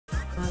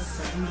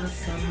in the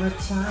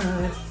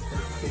summertime, let's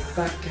sit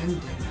back and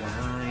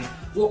unwind.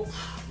 Whoa.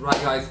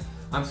 Right guys,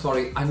 I'm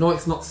sorry, I know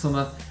it's not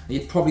summer and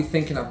you're probably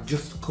thinking I've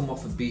just come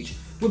off the beach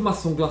with my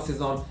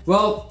sunglasses on.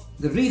 Well,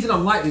 the reason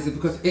I'm like this is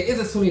because it is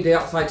a sunny day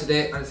outside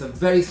today and it's a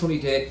very sunny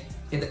day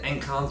in the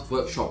Enkahnz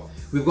workshop.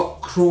 We've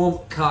got chrome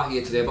car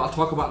here today, but I'll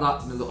talk about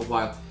that in a little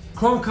while.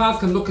 Chrome cars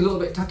can look a little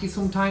bit tacky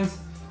sometimes,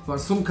 but on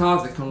some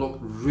cars they can look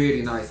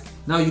really nice.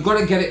 Now you've got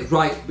to get it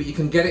right, but you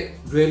can get it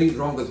really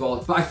wrong as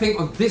well. But I think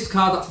on this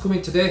car that's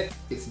coming today,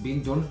 it's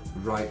been done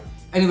right.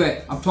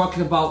 Anyway, I'm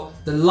talking about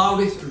the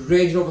loudest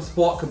Range Rover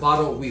Sport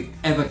Cabrado we've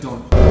ever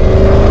done. This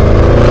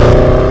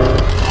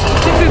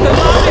is the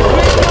loudest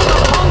Range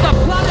Rover on the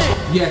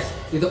planet! Yes,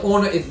 the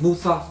owner is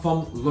Musa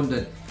from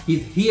London.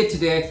 He's here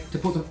today to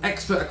put some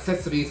extra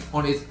accessories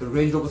on his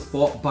Range Rover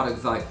Sport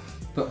Barragzai.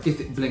 But is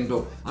it blinged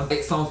up? And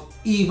it sounds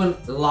even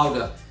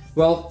louder.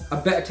 Well, I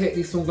better take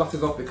these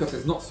sunglasses off because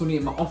it's not sunny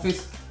in my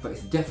office, but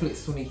it's definitely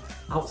sunny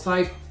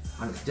outside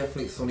and it's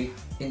definitely sunny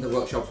in the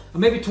workshop.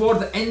 And maybe towards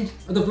the end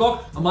of the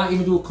vlog, I might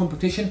even do a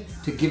competition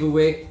to give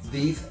away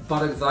these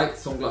Barragzai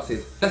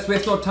sunglasses. Let's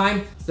waste no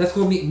time. Let's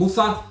go meet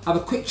Musa, have a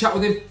quick chat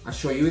with him and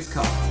show you his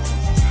car.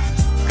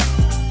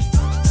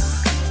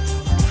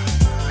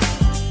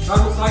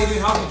 How are you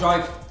doing? How's the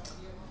drive?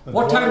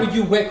 What time did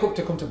you wake up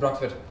to come to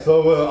Bradford?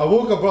 So I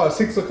woke up about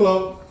 6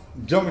 o'clock,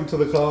 jumped into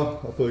the car.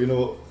 I thought, you know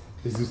what,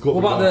 this is got.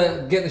 What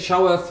about getting the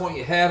shower, sorting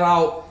your hair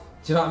out?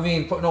 Do you know what I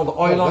mean? Putting all the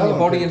oil on your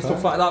body and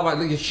stuff like that. Like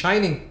you're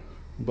shining.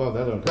 But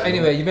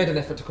anyway, you made an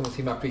effort to come and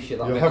see me. I appreciate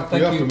that. You have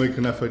to make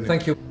an effort.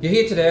 Thank you. You're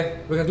here today.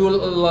 We're gonna do a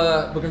little.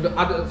 We're gonna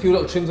add a few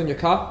little trims on your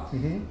car,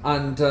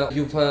 and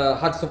you've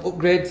had some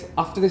upgrades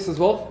after this as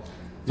well.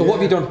 So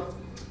what have you done?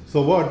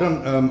 So what I've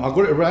done, I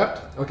got it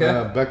wrapped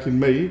back in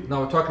May.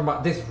 Now we're talking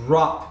about this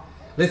wrap.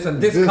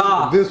 Listen, this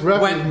car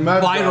went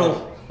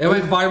viral. It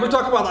went viral. We'll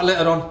talk about that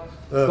later on.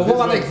 But what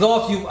about the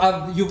exhaust? You've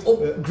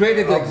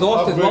upgraded the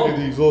exhaust as well. Upgraded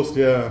the exhaust,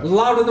 yeah.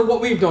 Louder than what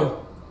we've done.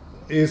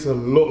 It's a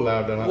lot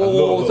louder.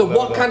 Oh, so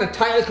what kind of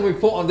titles can we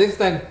put on this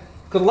then?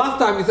 Because last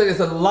time you said it's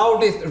the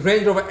loudest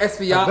Range Rover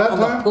SVR on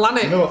the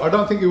planet. No, I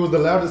don't think it was the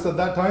loudest at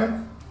that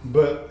time.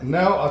 But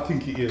now I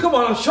think it is. Come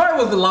on, I'm sure it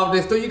was the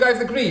loudest. Don't you guys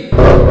agree?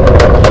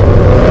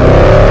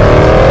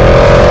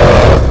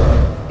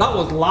 That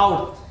was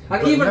loud.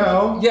 And even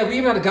now, yeah, we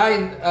even had a guy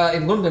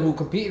in London who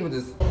competed with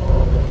us.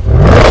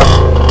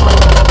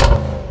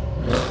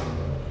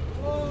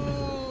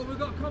 Oh, we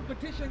got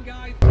competition,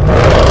 guys.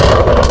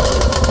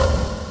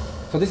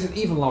 So this is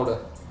even louder.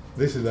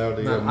 This is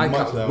louder. Man, yeah, I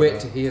can't wait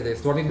to hear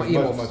this. Do I need my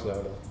earmuffs? Much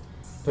louder.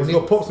 It's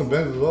got pops and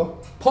burns as well.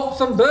 Pops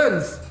and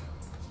burns.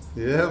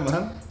 Yeah,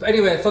 man. But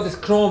anyway, so this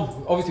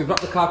chrome, obviously we've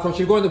wrapped the car chrome.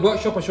 Should we go in the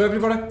workshop and show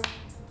everybody?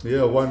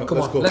 Yeah, why not?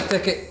 Let's go. Let's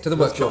take it to the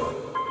workshop.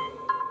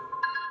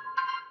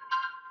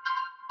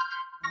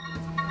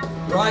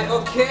 Right,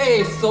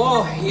 okay,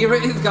 so here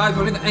it is, guys.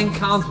 We're in the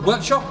Enkahnz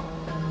workshop.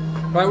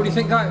 Right, what do you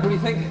think, guys? What do you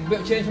think? A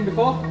bit of change from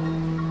before?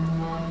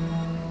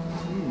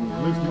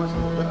 Looks much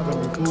better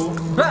than before.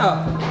 Better?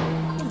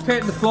 We've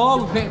painted the floor,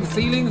 we've painted the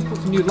ceilings, put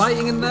some new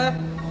lighting in there.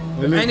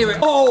 Anyway,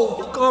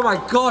 oh my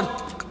god.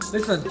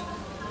 Listen,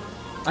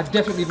 I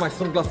definitely need my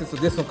sunglasses for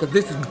this one because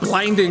this is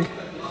blinding.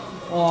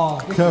 Oh,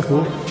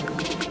 careful.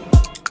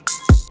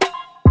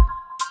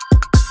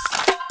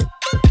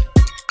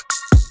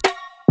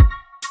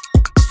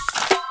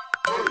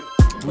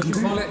 What do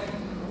you call it?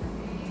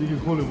 You can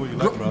call it what you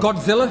like, bro.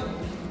 Godzilla?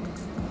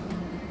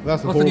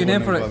 That's What's the new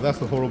name for it? That's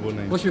a horrible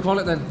name. What should we call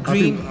it then?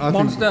 Green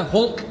Monster?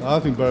 Hulk? I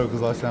think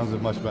Barragzai sounds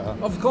much better.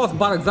 Of course,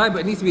 Barragzai, but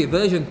it needs to be a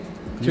version.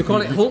 Should we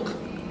call it Hulk?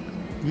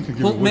 You can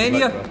give Hulk it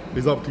Mania? Like,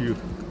 it's up to you.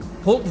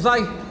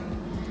 Hulkzai?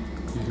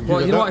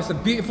 Well, you know what? It's a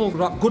beautiful,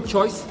 good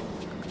choice.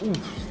 Ooh,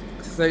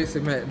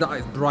 seriously, mate, that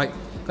is bright.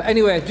 But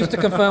anyway, just to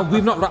confirm,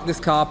 we've not wrapped this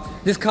car.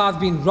 This car's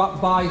been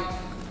wrapped by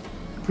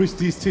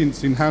Christie's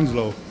Tints in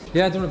Hounslow.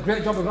 Yeah, done a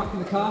great job of wrapping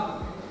the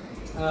car.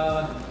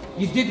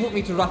 You did want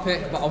me to wrap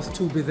it, but I was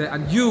too busy.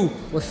 And you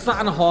were sat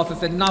on a horse and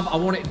said, Nav, I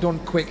want it done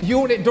quick. You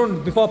want it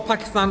done before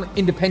Pakistan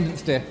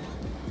Independence Day.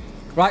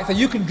 Right, so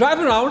you can drive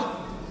around,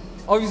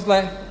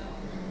 obviously,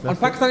 on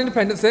Pakistan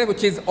Independence Day,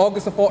 which is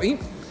August the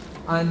 14th.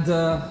 And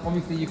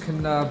obviously you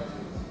can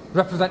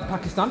represent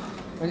Pakistan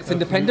and its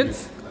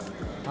independence.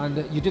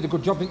 And you did a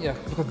good job, didn't you?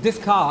 Because this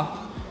car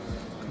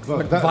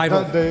went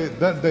viral.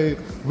 That day,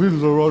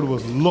 Wheels Road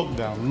was locked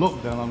down,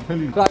 I'm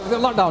telling you. Right, was it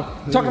lockdown?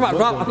 Talking about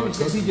rap, I think we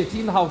should get DJ T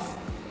in the house.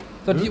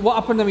 So what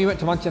happened when you went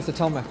to Manchester,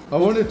 tell me? I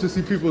wanted to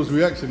see people's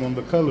reaction on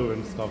the colour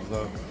and stuff,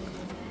 so.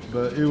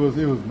 But it was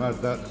mad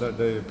that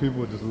day.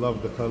 People just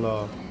loved the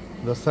colour.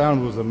 The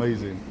sound was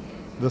amazing.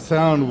 The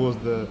sound was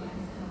the...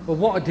 Well,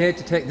 what a day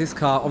to take this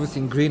car,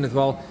 obviously in green as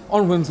well,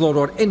 on Winslow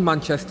Road in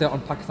Manchester on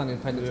Pakistan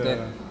Independence Day.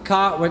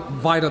 Car went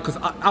viral because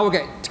I would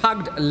get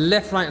tagged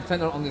left, right and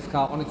centre on this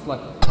car, honestly.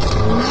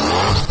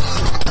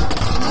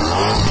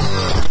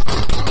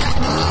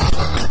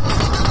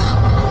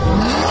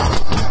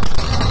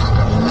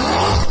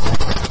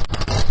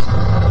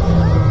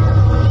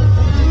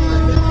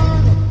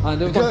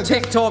 And it was on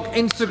TikTok,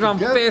 Instagram,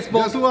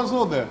 Facebook. Guess who I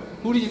saw there?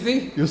 Who did you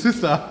see? Your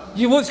sister.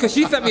 You was, because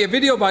she sent me a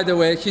video, by the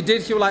way. She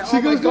did. She was like,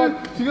 oh my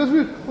God. She goes,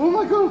 oh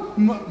my God,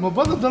 my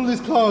brother done this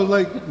car. I was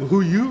like,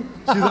 who you?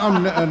 She's like,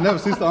 I'm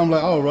Nev's sister. I'm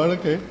like, oh, right,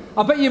 okay.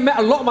 I bet you met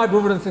a lot of my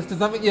brothers and sisters,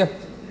 haven't you?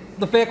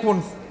 The fake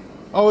ones.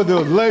 Oh, there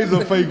was loads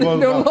of fake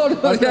ones.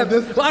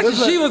 Actually,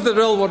 she was the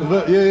real one.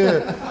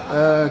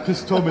 Because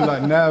she told me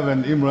like Nav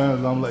and Imran,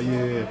 and I'm like,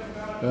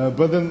 yeah.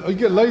 But then you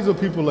get loads of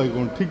people like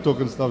on TikTok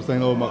and stuff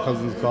saying, oh, my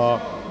cousin's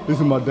car. This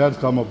is my dad's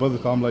car, my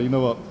brother's car. I'm like, you know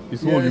what?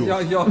 It's all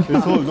yours.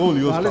 It's all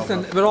yours.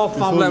 Listen, we're all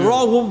family. We're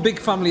all one big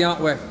family,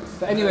 aren't we?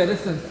 But anyway,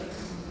 listen.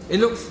 It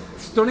looks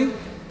stunning.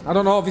 I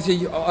don't know.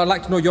 Obviously, I'd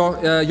like to know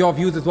your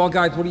views as well,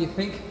 guys. What do you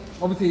think?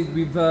 Obviously,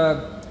 we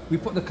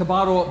put the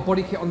Camaro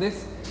body kit on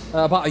this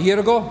about a year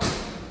ago.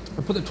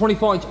 We put the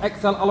 24-inch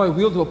XL alloy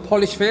wheels with a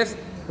polished face.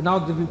 But now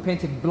they've been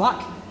painted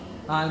black,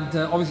 and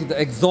obviously the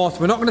exhaust.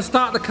 We're not going to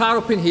start the car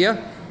up in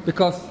here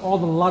because all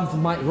the lads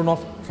might run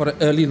off for an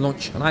early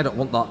lunch, and I don't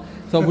want that.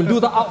 So we'll do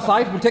that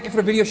outside. We'll take it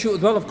for a video shoot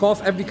as well, of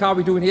course. Every car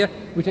we do in here,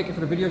 we take it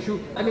for a video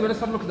shoot. Anyway, let's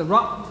have a look at the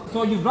wrap.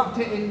 So you've wrapped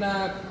it in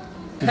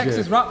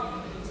Texas wrap,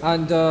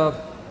 and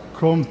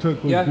chrome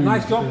turquoise. Yeah,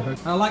 nice job.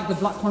 I like the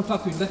black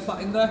contrast. We've left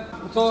that in there.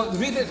 So the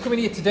reason it's coming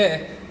here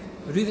today,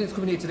 is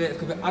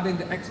because we're adding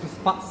the extra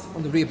spats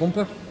on the rear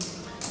bumper.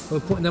 So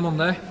we're putting them on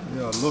there.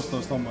 Yeah, I lost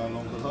them somewhere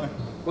along the line.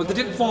 Well, they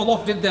didn't fall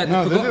off, did they?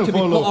 No, they didn't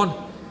fall off.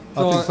 On.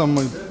 So, I think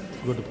someone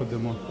forgot to put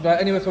them on.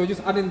 Anyway, so we're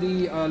just adding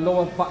the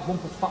lower back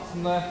bumper spats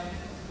on there.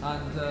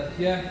 And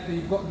yeah, so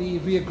you've got the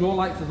rear glow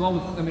lights as well. We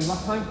put them in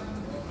last time.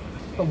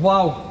 But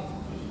wow.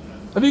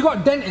 Have you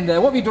got a dent in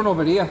there? What have you done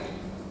over here?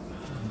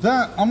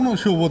 That, I'm not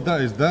sure what that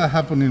is. That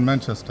happened in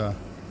Manchester.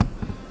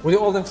 Was it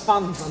all them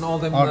fans and all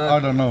them I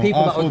don't know.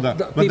 people that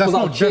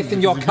were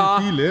chasing your car?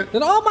 If you feel it,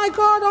 then, oh my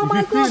God, oh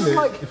my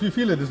God. If you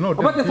feel it, there's no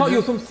dent. I bet they thought you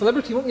were some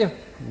celebrity, weren't you?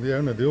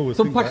 Yeah, no, they always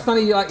some think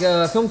Pakistani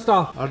like film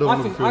star. I don't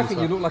want to be I think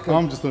you look like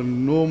I'm just a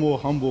normal,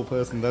 humble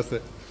person, that's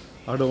it.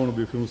 I don't want to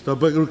be a film star.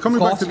 But coming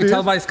back to this, you can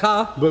tell by his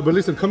car. But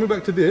listen, coming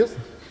back to this,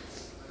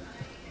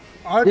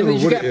 I don't know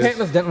you get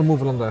paintless dent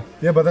removal on there.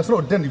 Yeah, but that's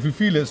not dent. If you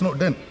feel it, it's not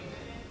dent.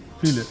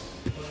 Feel it.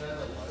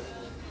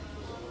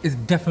 It's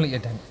definitely a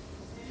dent.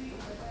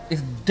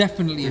 It's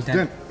definitely a dent.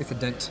 Dent. It's a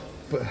dent.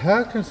 But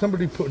how can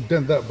somebody put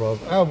dent that, bro?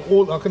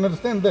 I can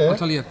understand there. I'll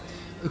tell you.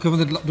 Because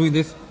when they're doing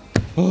this,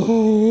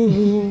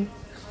 oh,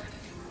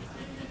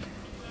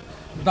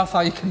 that's how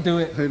you can do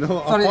it. You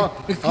know, sorry,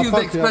 excuse the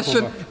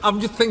expression. I'm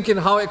just thinking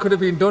how it could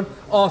have been done.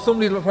 Or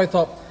somebody looked right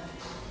thought,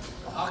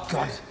 oh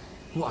God,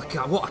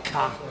 what a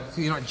car.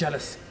 So you're not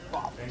jealous.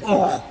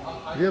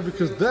 Oh. Yeah,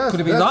 because that's could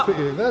have been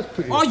that. That's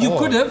pretty. Oh, you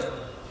could have.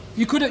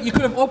 You could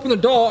have opened the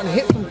door and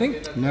hit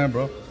something. Nah,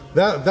 bro.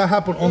 That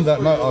happened on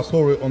that night. I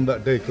saw it on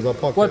that day because I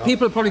parked. Well,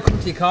 people probably come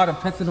to your car and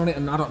pressing on it,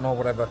 and I don't know,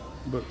 whatever.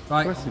 But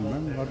right. pressing,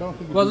 man. I don't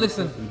think. Well,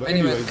 listen.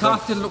 Anyway, the car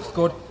still looks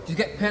good. You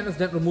get paintless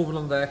dent removal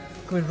on there.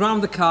 Coming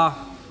round the car,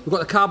 we've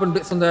got the carbon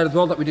bits on there as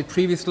well that we did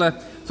previously.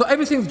 So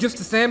everything's just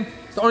the same.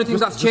 The only thing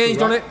that's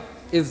changed on it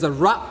is the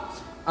wrap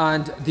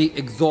and the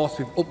exhaust.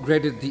 We've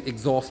upgraded the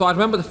exhaust. So I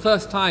remember the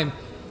first time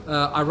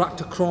I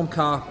wrapped a chrome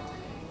car,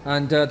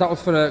 and that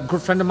was for a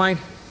good friend of mine,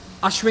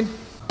 Ashwin.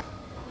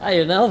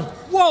 Hiya, Nel.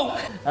 Whoa!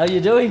 How you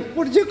doing?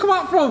 Where did you come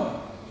out from?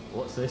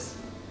 What's this?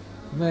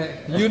 Mate,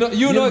 you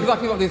know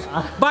exactly what this is.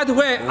 By the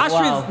way,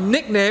 Ashwin's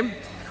nickname,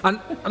 and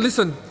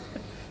listen,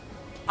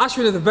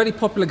 Ashwin is a very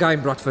popular guy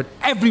in Bradford.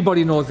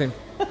 Everybody knows him,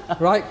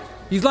 right?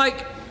 He's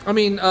like, I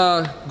mean,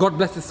 God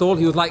bless his soul,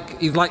 he's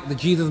like the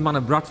Jesus man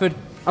of Bradford.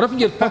 I don't think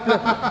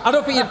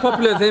you're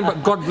popular as him,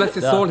 but God bless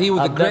his soul, he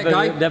was a great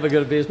guy. Never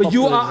going to be as popular. But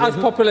you are as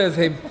popular as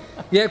him.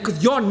 Yeah,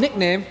 because your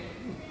nickname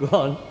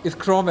is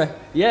Chrome.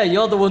 Yeah,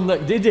 you're the one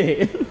that did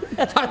it.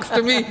 Thanks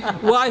to me.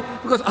 Why?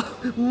 Because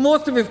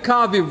most of his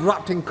cars we've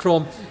wrapped in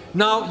chrome.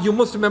 Now, you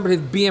must remember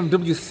his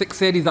BMW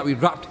 680s that we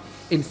wrapped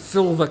in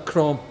silver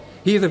chrome.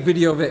 Here's a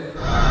video of it.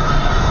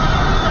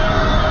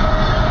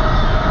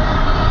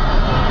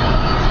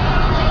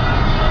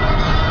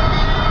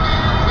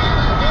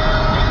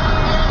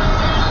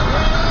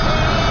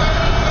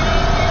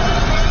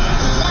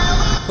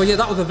 So yeah,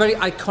 that was a very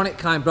iconic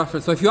car in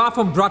Bradford. So if you are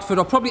from Bradford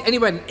or probably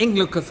anywhere in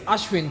England, because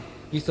Ashwin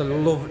used to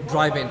love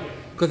driving,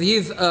 because he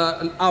is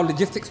our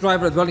logistics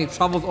driver as well. And he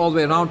travels all the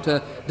way around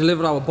to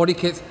deliver our body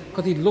kits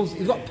because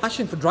he's got a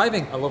passion for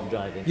driving. I love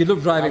driving. You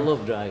love driving. I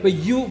love driving.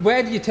 But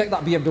where did you take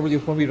that BMW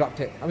when we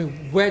wrapped it? I mean,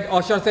 where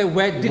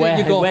didn't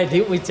you go? Where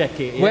didn't we take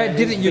it? Yeah, where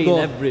didn't you go?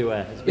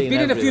 Everywhere. It's been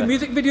in a few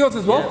music videos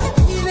as well.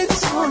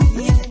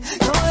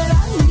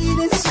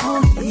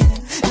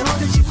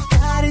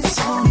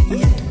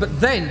 Yeah. But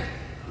then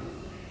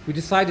we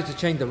decided to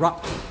change the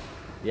wrap.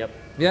 Yep.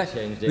 Yeah.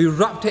 Changed it. We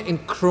wrapped it in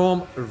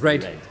chrome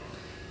red.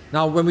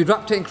 Now, when we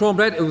wrapped it in chrome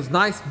red, it was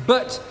nice,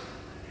 but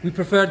we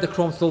preferred the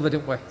chrome silver,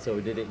 didn't we? So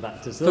we did it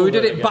back to silver.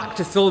 Back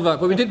to silver,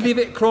 but we did leave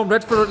it chrome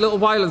red for a little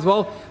while as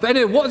well. But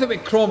anyway, what is it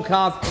with chrome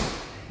cars?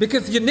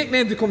 Because your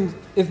nickname has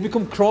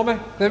become Chromey.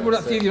 Everyone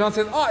that sees you now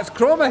says, oh, it's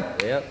Chromey.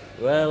 Yep.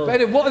 Well. But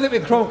anyway, what is it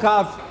with chrome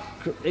cars?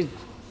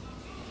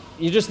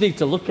 You just need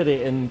to look at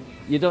it, and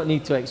you don't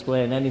need to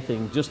explain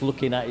anything. Just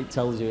looking at it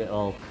tells you it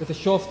all. It's a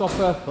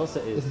showstopper. Of course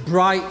it is. It's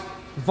bright,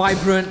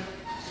 vibrant,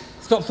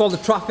 stops all the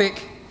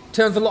traffic,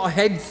 turns a lot of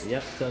heads.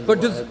 Yep,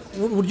 but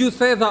would you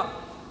say that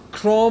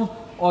chrome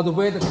or the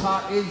way the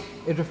car is,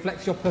 it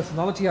reflects your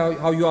personality,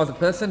 how you are as a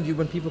person?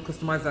 When people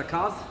customise their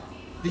cars?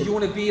 Do you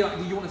want to be like,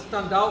 do you want to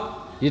stand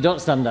out? You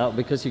don't stand out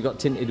because you've got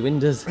tinted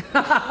windows.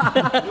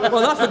 Well,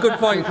 that's a good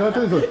point. Can I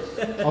tell you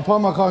something? I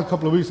parked my car a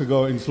couple of weeks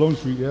ago in Sloane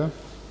Street, yeah?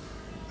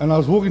 And I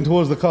was walking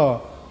towards the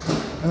car,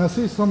 and I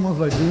see someone's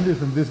like doing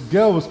this, and this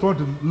girl was trying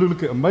to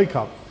look at her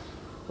makeup.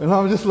 And I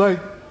was just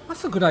like...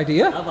 That's a good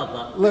idea. How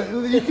about that?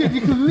 Like,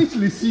 you can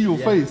literally see your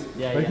face.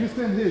 Yeah, like, you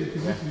stand here, you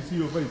can literally see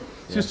your face.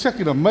 She's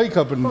checking her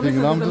makeup and thing,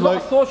 and I'm just like...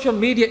 There's a lot of social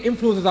media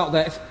influencers out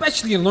there,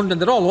 especially in London.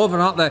 They're all over,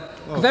 aren't they?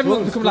 Because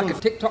everyone's become like a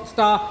TikTok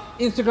star,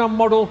 Instagram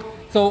model.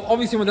 So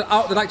obviously when they're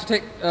out, they like to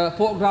take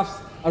photographs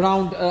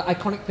around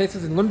iconic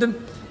places in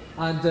London,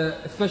 and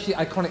especially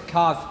iconic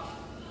cars.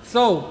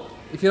 So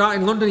if you're out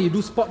in London and you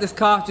do spot this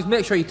car, just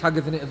make sure you tag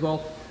us in it as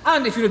well.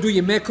 And if you're going to do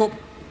your makeup,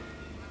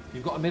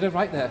 you've got a mirror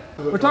right there.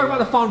 We're talking about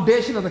the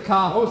foundation of the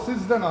car. Oh,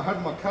 since then I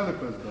had my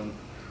calipers done.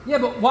 Yeah,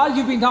 but while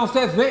you've been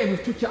downstairs waiting,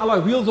 we've took your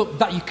alloy wheels up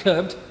that you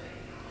curbed.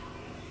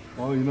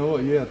 Oh, you know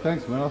what? Yeah,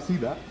 thanks, man. I see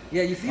that.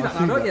 Yeah, you see that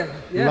now, don't you?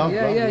 Love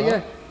Yeah, that.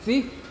 yeah.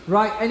 See?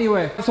 Right,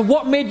 anyway. So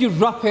what made you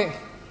wrap it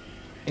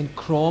in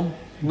chrome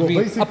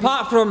green?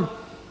 Apart from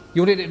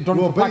you wanted it done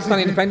for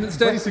Pakistani Independence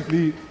Day?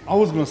 Basically, I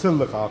was going to sell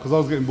the car because I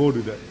was getting bored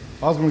with it.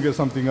 I was going to get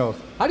something else.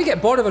 How do you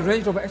get bored of a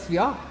Range Rover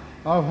SVR?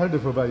 I've had it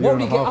for about a year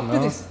and a half now. What do you get after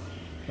this?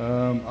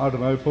 I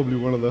don't know, probably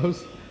one of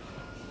those.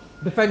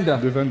 Defender?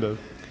 Defender.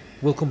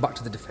 We'll come back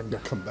to the Defender.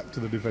 Come back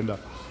to the Defender.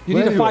 You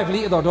need a 5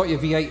 litre though, don't you,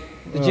 V8?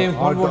 The James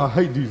Bond one? I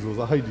hate diesels,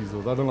 I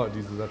don't like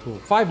diesels at all.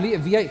 5 litre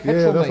V8 petrol,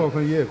 yeah, that's what I'm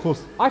saying, yeah, of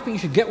course. I think you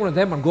should get one of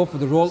them and go for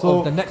the role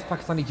of the next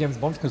Pakistani James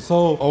Bond.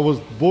 So, I was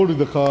bored with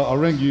the car, I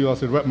rang you, I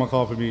said, wrap my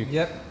car for me.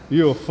 Yep.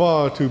 You're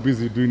far too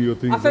busy doing your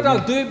things. I said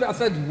I'll do it, but I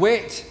said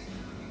wait.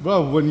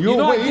 Bro, when you're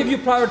waiting... I give you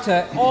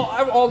priority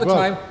all the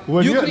time.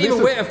 You could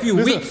even wait a few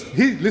weeks.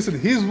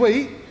 His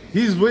wait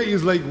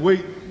is like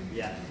wait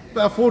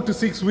about 4 to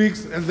 6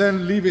 weeks and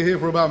then leave it here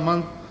for about a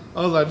month.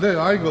 I was like, no,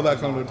 I ain't got that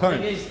kind of time.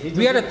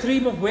 We had a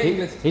 3-month waiting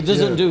list. He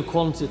doesn't do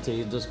quantity,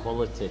 he does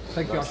quality.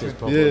 Thank you, That's his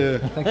problem. Yeah.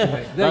 Thank you,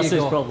 mate. That's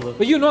his problem.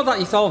 But you know that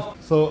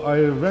yourself. So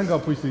I rang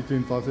up Push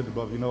Team, so I said,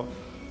 Bob, you know,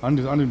 I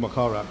need my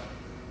car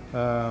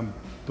wrapped.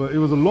 But it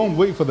was a long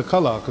wait for the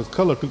colour, because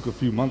colour took a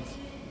few months.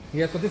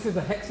 Yeah, so this is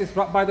a Hexis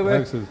wrap, by the way.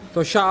 Hexis.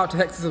 So shout out to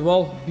Hexis as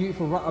well.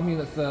 Beautiful wrap. I mean,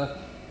 it's a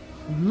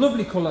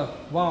lovely colour.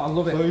 Wow, I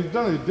love it. So he's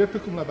done it. It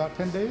took him like about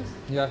 10 days.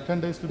 Yeah.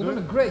 10 days to do it. They've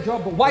done a great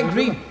job, but why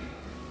green?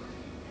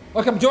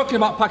 Okay, I'm joking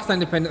about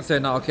Pakistan Independence Day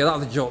now. Okay, that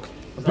was a joke.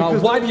 Now,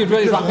 why do you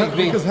really wrap it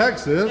green? Because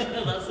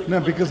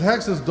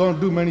Hexis don't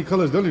do many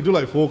colours. They only do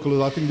like 4 colours.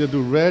 I think they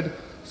do red,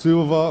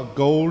 silver,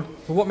 gold.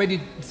 So what made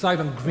you decide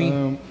on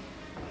green?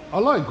 I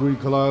like green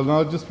colour, and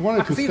I just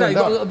wanted to stand out. I see that you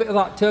got a little bit of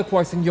that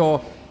turquoise in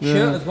your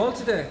shirt as well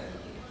today.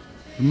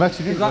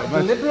 Matching is that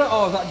deliberate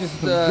or is that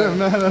just,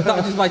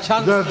 that just by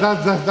chance?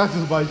 That's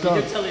just by chance.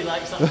 You can tell he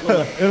likes that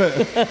colour.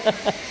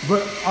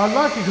 But I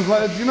like it because,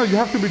 like, you know, you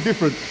have to be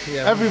different.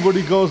 Yeah.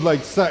 Everybody goes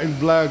like satin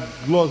black,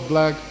 gloss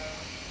black,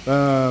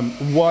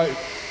 white.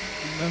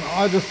 And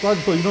I just thought,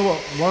 you know what,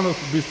 why not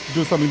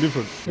do something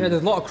different? Yeah,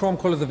 there's a lot of chrome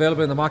colours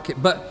available in the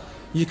market, but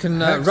you can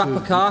wrap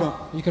a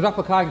car. You can wrap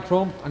a car in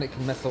chrome and it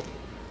can mess up.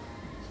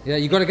 Yeah,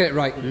 you got to get it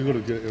right. You got to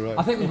get it right.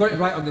 I think we've got it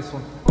right on this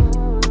one.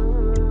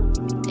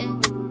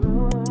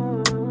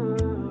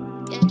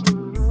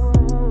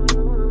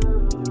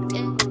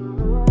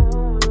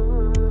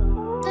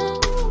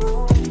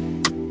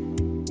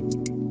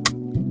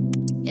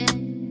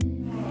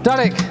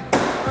 Derek,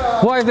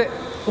 what is it?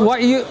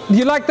 What you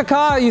like the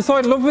car? You so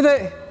in love with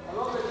it?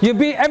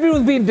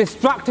 Everyone's been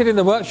distracted in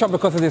the workshop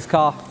because of this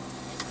car.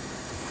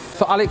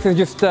 So Alex is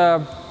just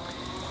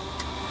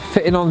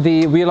fitting on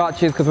the wheel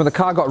arches because when the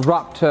car got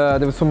wrapped,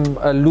 there was some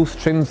loose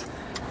trims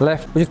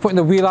left. We're just putting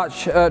the wheel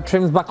arch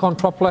trims back on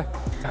properly,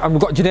 and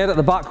we've got Junaid at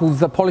the back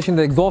who's polishing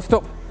the exhaust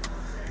up.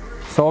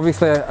 So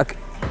obviously a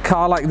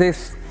car like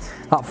this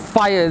that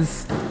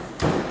fires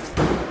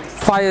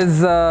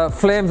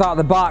flames out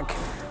the back.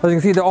 As you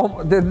can see, they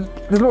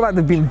look like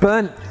they've been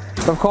burnt.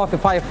 But of course, the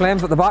fire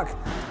flames at the back.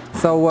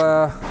 So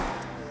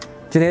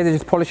Junaid is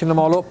just polishing them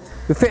all up.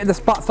 We've fitted the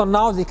spats on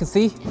now, as you can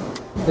see.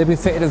 They've been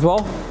fitted as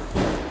well.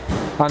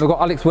 And we've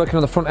got Alex working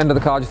on the front end of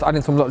the car, just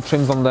adding some little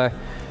trims on there.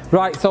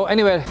 Right, so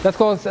anyway, let's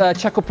go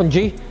check up on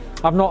G.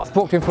 I've not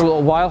spoken to him for a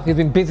little while. He's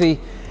been busy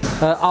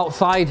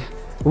outside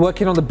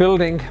working on the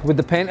building with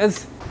the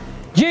painters.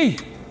 G!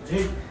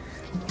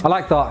 I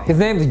like that. His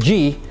name's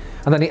G,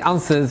 and then he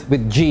answers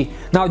with G.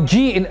 Now,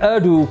 G in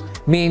Urdu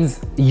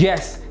means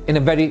yes in a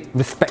very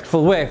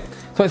respectful way.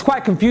 So it's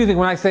quite confusing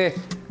when I say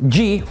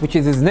G, which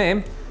is his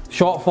name,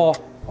 short for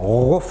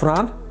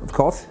Ghufran, of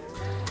course.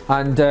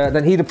 And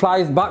then he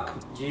replies back,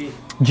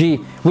 G,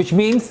 which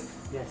means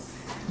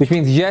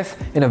yes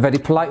in a very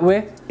polite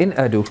way in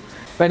Urdu.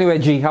 But anyway,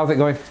 G, how's it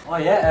going? Oh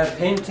yeah,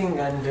 painting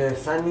and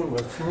sanding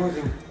was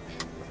smoothing.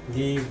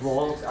 the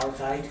walls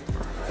outside.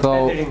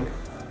 So,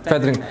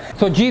 Feathering.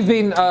 So G's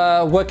been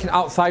working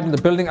outside in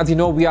the building. As you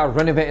know, we are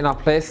renovating our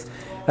place.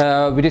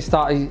 We did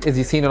start, as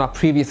you've seen on our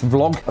previous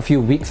vlog a few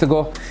weeks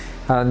ago,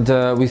 and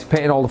we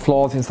painted all the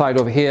floors inside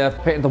over here,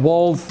 painted the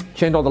walls,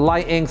 changed all the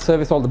lighting,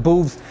 serviced all the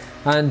booths,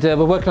 and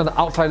we're working on the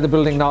outside of the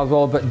building now as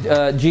well.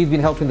 But G's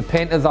been helping the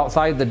painters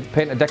outside, the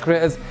painter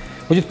decorators.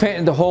 We're just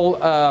painting the whole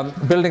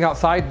building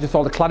outside, just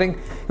all the cladding.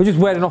 We're just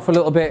wearing off a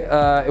little bit.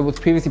 It was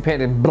previously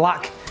painted in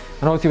black,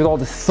 and obviously with all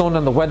the sun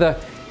and the weather,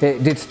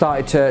 it did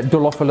start to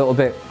dull off a little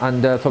bit,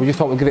 and so we just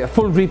thought we'd give it a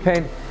full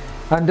repaint,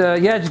 and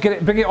yeah, just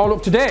bring it all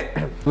up to date.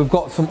 We've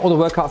got some other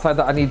work outside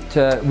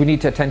that we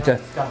need to attend to.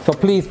 So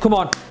please come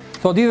on.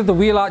 So these are the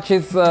wheel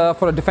arches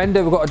for a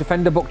Defender. We've got a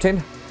Defender booked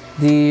in,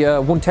 the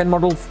 110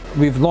 models.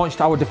 We've launched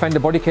our Defender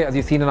body kit, as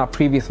you've seen in our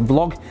previous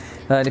vlog,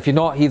 and if you're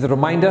not, here's a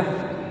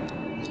reminder.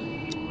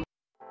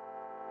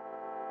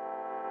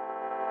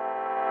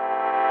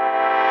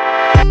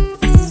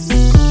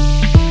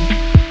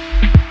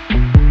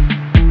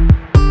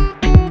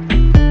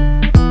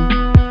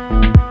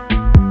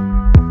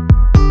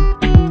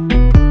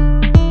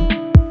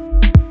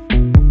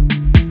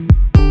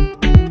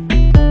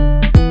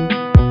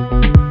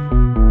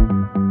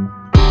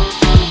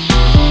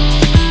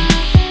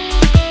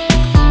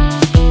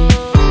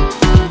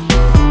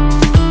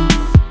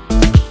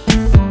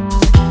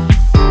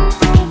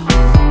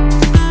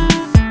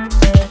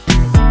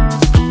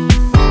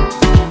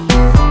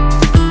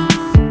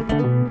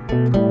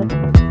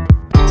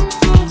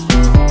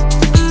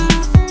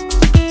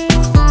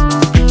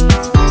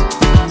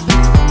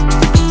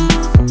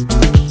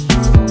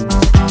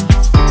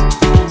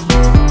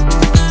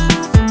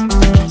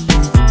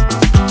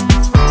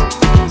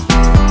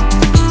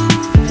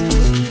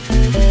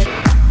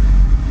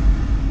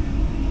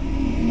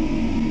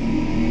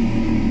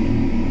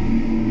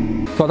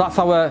 So that's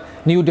our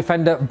new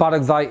Defender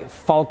Barakzai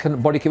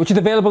Falcon body kit, which is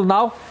available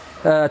now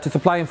to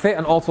supply and fit,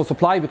 and also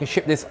supply. We can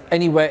ship this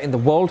anywhere in the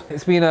world.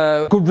 It's been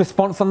a good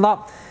response on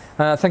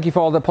that. Thank you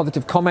for all the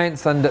positive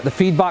comments and the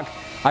feedback.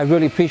 I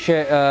really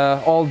appreciate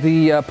all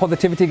the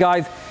positivity,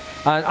 guys,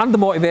 and the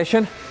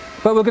motivation.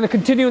 But we're going to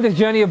continue this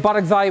journey of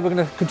Barakzai. We're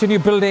going to continue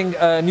building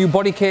new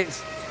body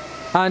kits.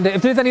 And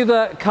if there's any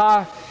other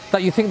car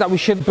that you think that we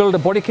should build a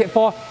body kit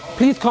for,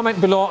 please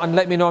comment below and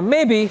let me know.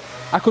 Maybe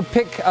I could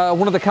pick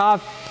one of the cars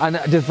and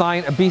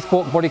design a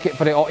bespoke body kit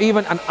for it, or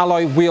even an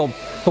alloy wheel.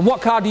 So what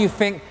car do you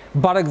think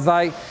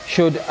Barakzai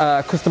should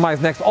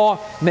customize next, or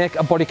make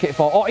a body kit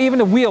for, or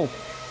even a wheel?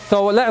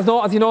 So let us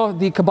know. As you know,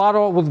 the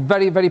Cabaro was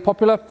very, very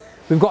popular.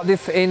 We've got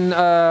this in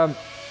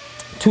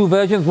two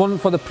versions, one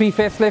for the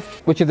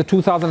pre-facelift, which is the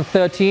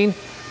 2013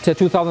 to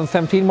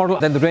 2017 model,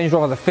 then the Range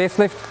Rover has a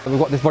facelift. We've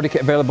got this body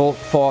kit available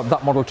for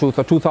that model too,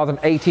 so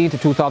 2018 to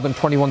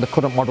 2021, the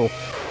current model.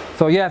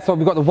 So yeah, so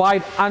we've got the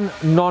wide and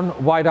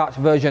non-wide arch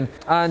version,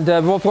 and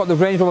we've also got the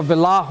Range Rover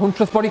Velar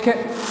Huntress body kit.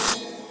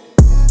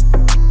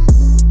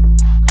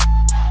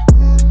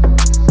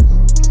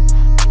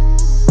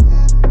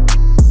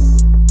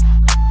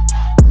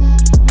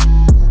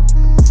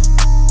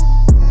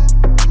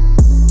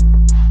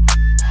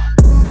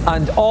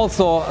 And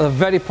also a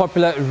very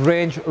popular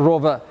Range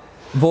Rover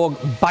Vogue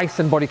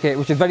Bison body kit,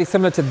 which is very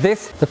similar to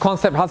this. The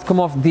concept has come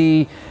off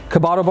the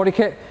Cabaro body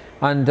kit,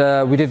 and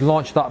we did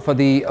launch that for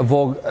the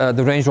Vogue,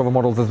 the Range Rover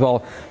models as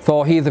well.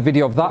 So here's a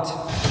video of that.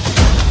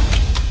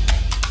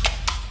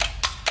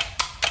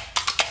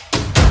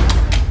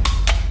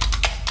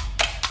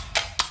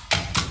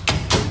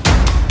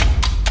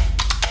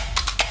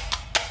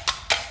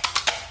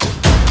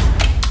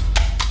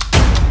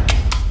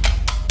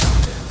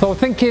 So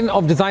thinking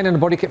of designing a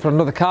body kit for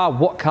another car,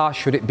 what car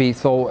should it be?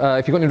 So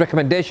if you've got any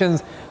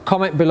recommendations,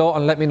 comment below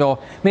and let me know.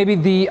 Maybe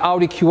the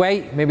Audi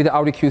Q8, maybe the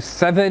Audi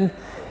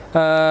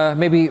Q7,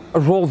 maybe a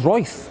Rolls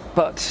Royce.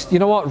 But you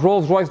know what,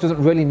 Rolls Royce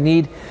doesn't really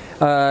need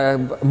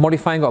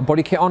modifying a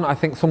body kit on. I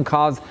think some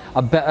cars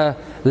are better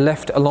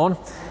left alone.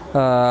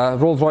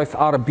 Rolls Royce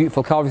are a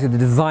beautiful car, obviously they're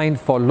designed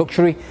for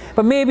luxury.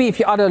 But maybe if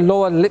you add a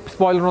lower lip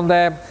spoiler on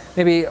there,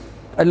 maybe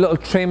a little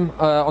trim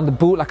on the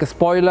boot, like a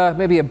spoiler,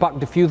 maybe a back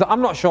diffuser, I'm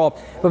not sure,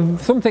 but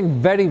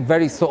something very,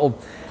 very subtle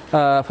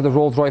for the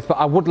Rolls Royce. But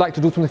I would like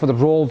to do something for the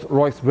Rolls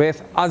Royce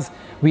Wraith, as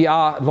we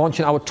are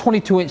launching our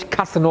 22-inch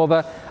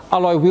Casanova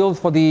alloy wheels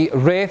for the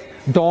Wraith,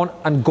 Dawn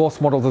and Ghost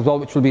models as well,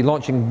 which will be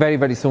launching very,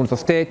 very soon, so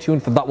stay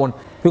tuned for that one.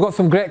 We've got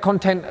some great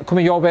content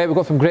coming your way. We've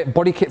got some great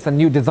body kits and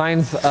new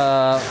designs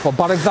for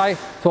Barakzai,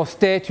 so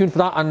stay tuned for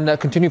that and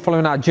continue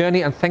following our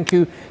journey. And thank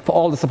you for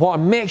all the support,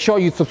 and make sure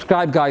you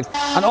subscribe, guys,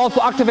 and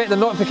also activate the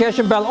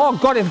notification bell. Oh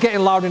god, it's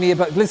getting loud in here,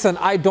 but listen,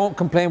 I don't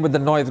complain with the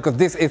noise, because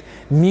this is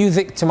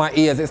music to my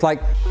ears. It's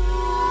like,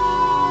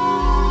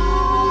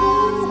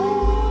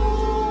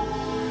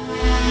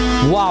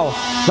 wow,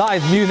 that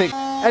is music.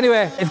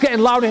 Anyway, it's getting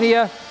loud in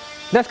here.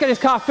 Let's get this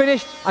car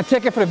finished and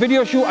take it for a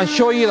video shoot and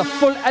show you the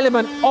full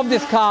element of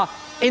this car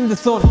in the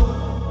sun.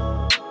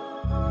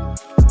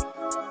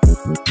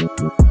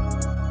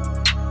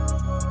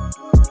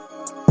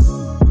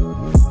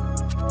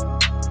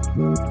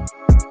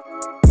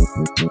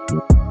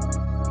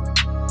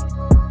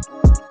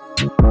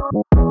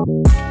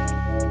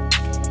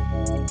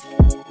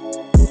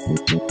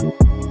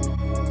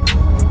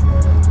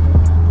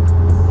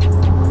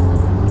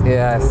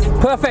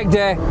 Perfect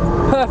day,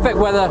 perfect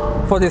weather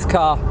for this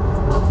car.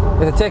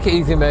 Let's take it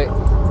easy, mate.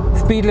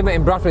 Speed limit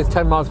in Bradford is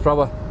 10 miles per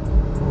hour.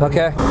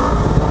 Okay.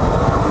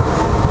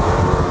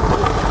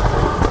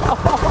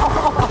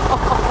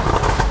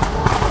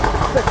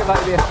 Take it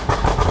like this.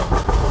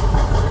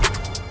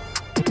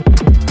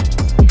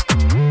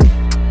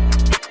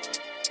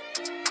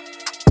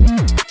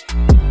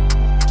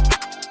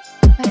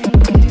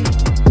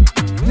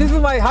 This is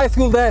my high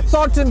school there,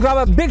 Thornton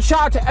Grammar. Big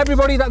shout out to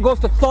everybody that goes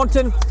to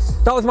Thornton.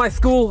 That was my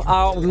school.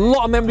 A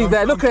lot of memories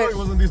there. Look at it. It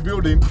wasn't this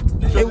building.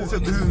 This is a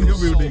new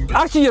building.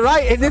 Actually, you're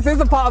right. This is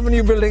a part of a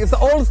new building. It's the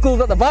old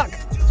school at the back.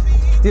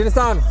 Do you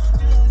understand?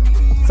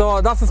 So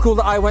that's the school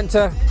that I went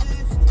to.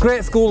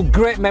 Great school,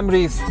 great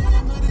memories.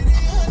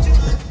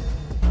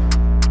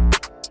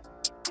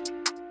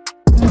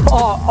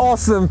 Oh,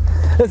 awesome.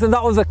 Listen,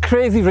 that was a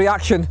crazy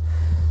reaction.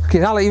 Okay,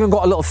 now I even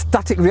got a little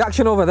static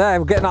reaction over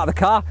there getting out of the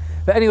car.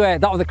 But anyway,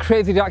 that was a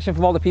crazy reaction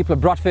from all the people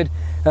of Bradford.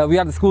 We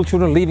had the school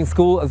children leaving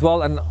school as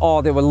well, and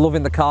oh, they were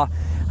loving the car.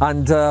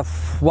 And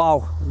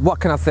wow, what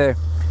can I say?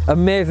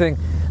 Amazing,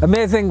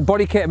 amazing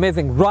body kit,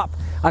 amazing wrap,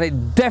 and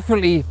it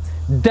definitely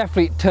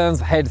turns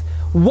heads.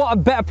 What a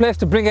better place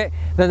to bring it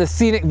than the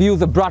scenic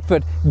views of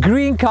Bradford.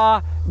 Green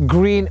car,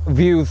 green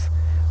views.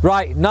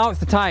 Right, now it's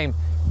the time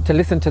to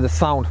listen to the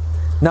sound.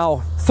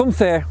 Now, some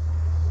say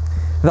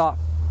that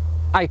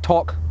I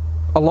talk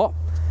a lot,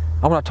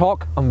 and when I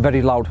talk, I'm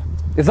very loud.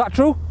 Is that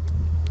true?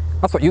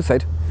 That's what you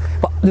said.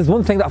 But there's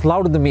one thing that's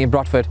louder than me in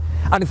Bradford,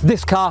 and it's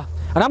this car.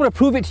 And I'm going to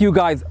prove it to you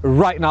guys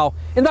right now.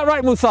 Isn't that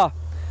right, Musa?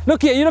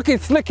 Look here, you're looking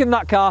slick in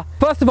that car.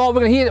 First of all, we're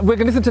going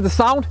to listen to the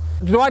sound.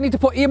 Do I need to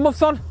put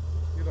earmuffs on?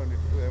 You don't need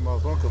to put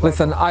earmuffs on.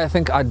 Listen, I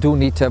think I do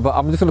need to, but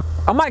I'm just going to...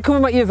 I might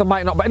cover my ears, I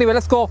might not. But anyway,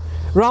 let's go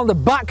around the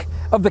back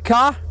of the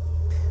car.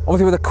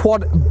 Obviously with a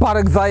quad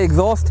Baragzai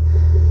exhaust.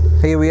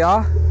 Here we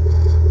are.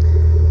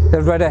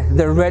 They're ready,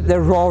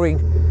 they're roaring.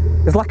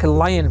 It's like a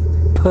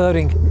lion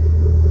purring,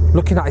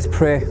 looking at his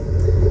prey.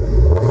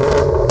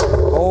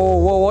 Oh,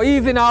 whoa, whoa,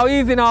 easy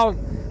now,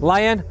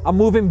 lion. I'm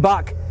moving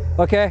back,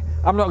 okay?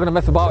 I'm not gonna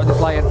mess about with this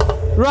lion.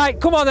 Right,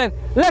 come on then,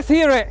 let's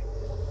hear it.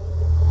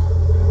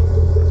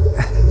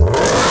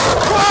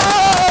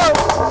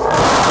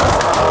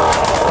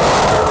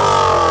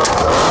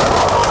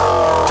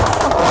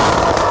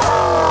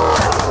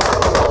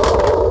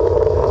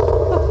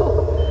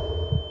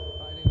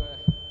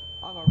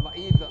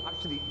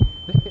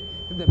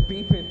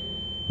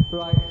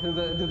 Right,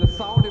 there's a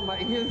sound in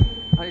my ears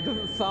and it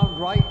doesn't sound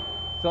right.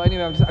 So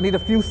anyway, I need a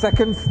few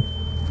seconds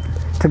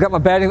to get my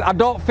bearings. I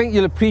don't think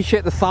you'll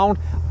appreciate the sound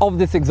of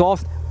this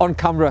exhaust on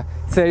camera.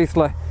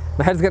 Seriously,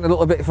 my head's getting a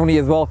little bit funny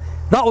as well.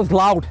 That was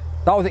loud.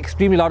 That was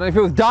extremely loud. And if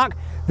it was dark,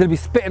 they'll be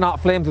spitting out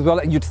flames as well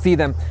and you'd see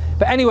them.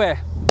 But anyway,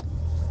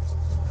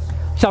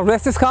 shall I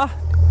race this car?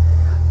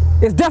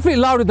 It's definitely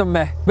louder than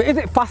me, but is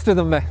it faster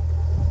than me?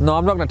 No,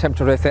 I'm not going to attempt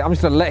to race it. I'm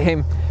just going to let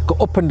him go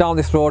up and down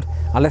this road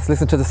and let's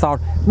listen to the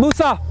sound.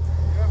 Musa,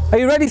 are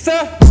you ready,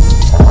 sir?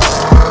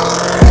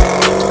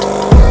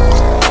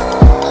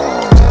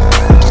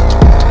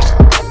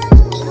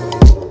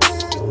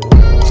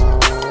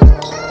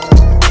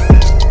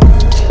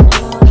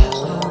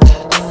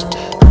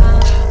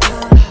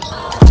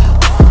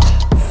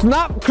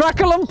 Snap,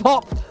 crackle and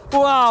pop.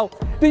 Wow,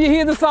 did you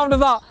hear the sound of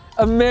that?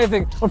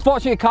 Amazing.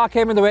 Unfortunately, a car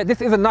came in the way.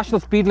 This is a national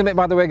speed limit,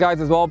 by the way, guys,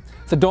 as well.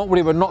 So don't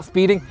worry, we're not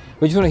speeding.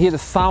 We're just going to hear the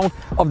sound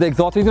of the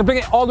exhaust. He's going to bring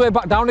it all the way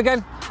back down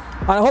again.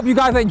 And I hope you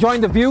guys are enjoying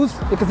the views.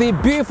 You can see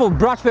beautiful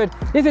Bradford.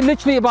 This is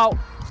literally about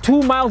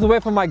 2 miles away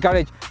from my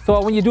garage.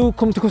 So when you do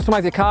come to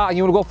customize your car and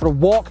you want to go for a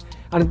walk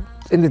and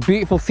in the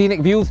beautiful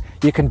scenic views,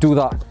 you can do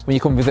that when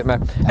you come visit me.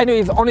 Anyway,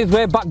 he's on his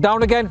way back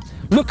down again.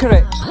 Look at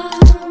it.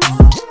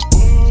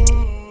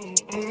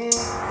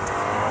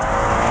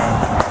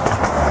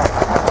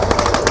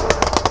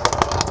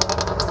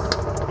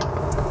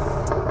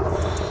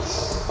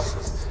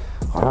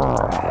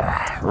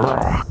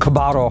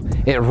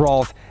 Camaro, it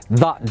roars.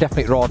 That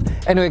definitely roars.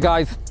 Anyway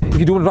guys, if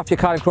you do want to wrap your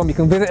car in chrome, you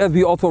can visit us.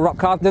 We also wrap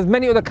cars. There's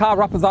many other car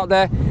wrappers out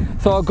there,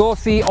 so go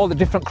see all the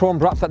different chrome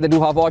wraps that they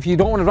do have. Or if you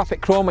don't want to wrap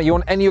it chrome and you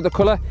want any other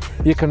colour,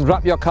 you can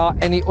wrap your car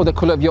any other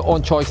colour of your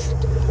own choice.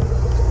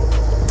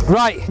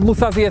 Right,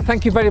 Musa's here.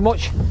 Thank you very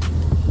much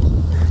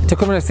to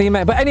come and see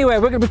me. But anyway,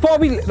 before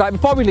we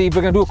leave,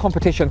 we're going to do a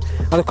competition,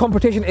 and the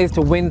competition is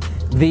to win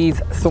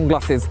these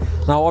sunglasses.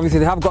 Now obviously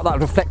they have got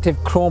that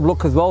reflective chrome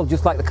look as well,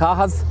 just like the car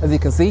has, as you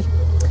can see.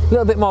 A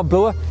little bit more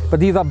bluer,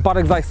 but these are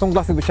Baragzai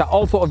sunglasses, which are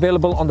also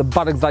available on the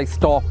Baragzai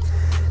store.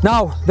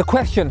 Now the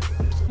question,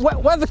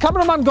 where's the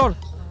cameraman gone?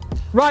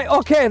 Right,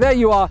 okay, there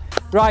you are.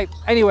 Right,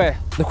 anyway,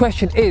 the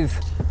question is,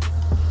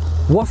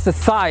 what's the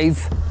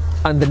size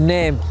and the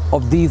name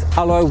of these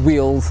alloy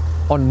wheels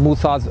on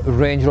Musa's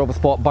Range Rover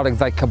Sport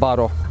Baragzai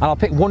Camaro? And I'll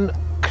pick one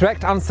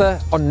correct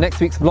answer on next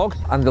week's vlog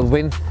and they'll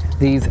win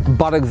these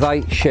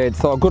Baragzai shades.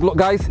 So good luck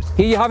guys,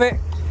 here you have it.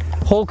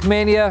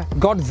 Hulkmania,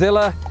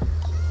 Godzilla,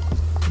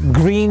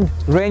 green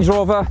Range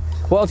Rover.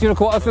 What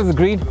else is the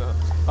green?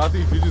 I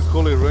think if you just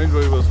call it Range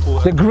Rover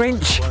Sport. The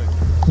Grinch.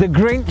 The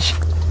Grinch.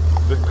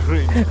 The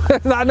Greenwich.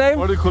 Is that a name?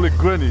 What do you call it?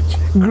 Greenwich.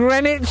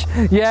 Greenwich.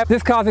 Yeah,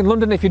 this car's in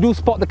London. If you do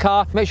spot the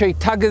car, make sure you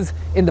tag us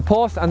in the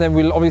post, and then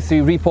we'll obviously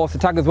repost the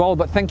tag as well.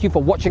 But thank you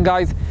for watching,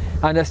 guys,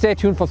 and stay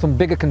tuned for some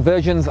bigger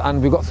conversions,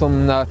 and we've got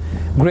some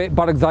great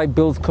Baragzai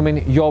builds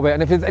coming your way.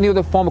 And if there's any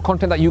other form of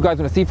content that you guys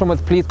want to see from us,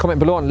 please comment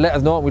below and let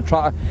us know. We'll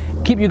try to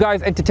keep you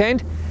guys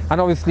entertained and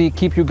obviously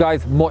keep you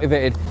guys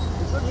motivated.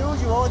 It's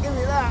unusual, I'll give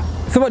you that.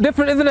 Somewhat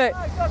different, isn't it?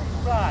 Oh, God,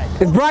 it's bright.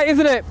 It's bright,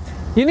 isn't it?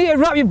 You need to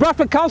wrap your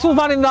Bradford Council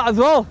van in that as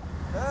well.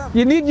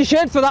 You need your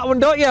shades for that one,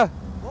 don't you?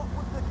 What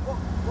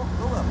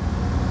colour?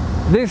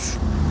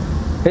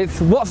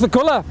 What's the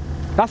colour?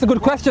 That's a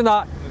good question,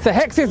 that. It's a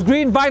Hexis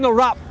green vinyl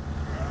wrap.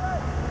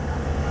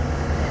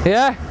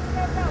 Yeah?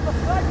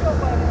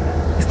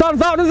 It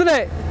stands out, doesn't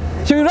it?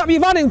 Should we wrap your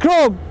van in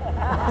chrome?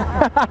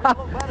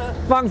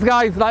 Thanks,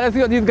 guys. Right, let's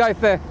see what these guys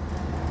say.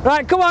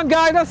 Right, come on,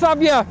 guys, let's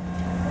have you.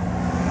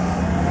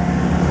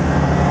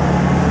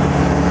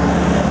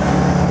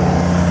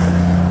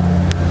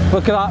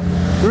 Look at that.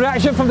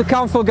 Reaction from the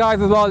council guys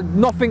as well.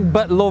 Nothing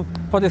but love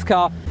for this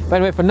car. But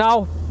anyway, for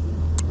now,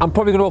 I'm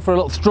probably going to go for a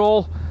little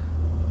stroll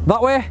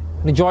that way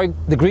and enjoy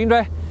the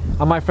greenery.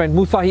 And my friend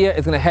Musa here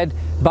is going to head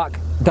back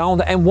down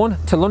the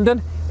M1 to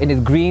London in his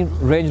green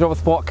Range Rover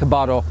Sport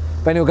Cabado.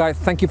 But anyway, guys,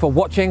 thank you for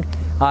watching,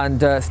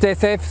 and stay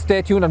safe,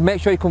 stay tuned, and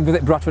make sure you come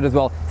visit Bradford as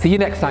well. See you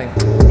next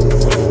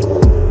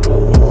time.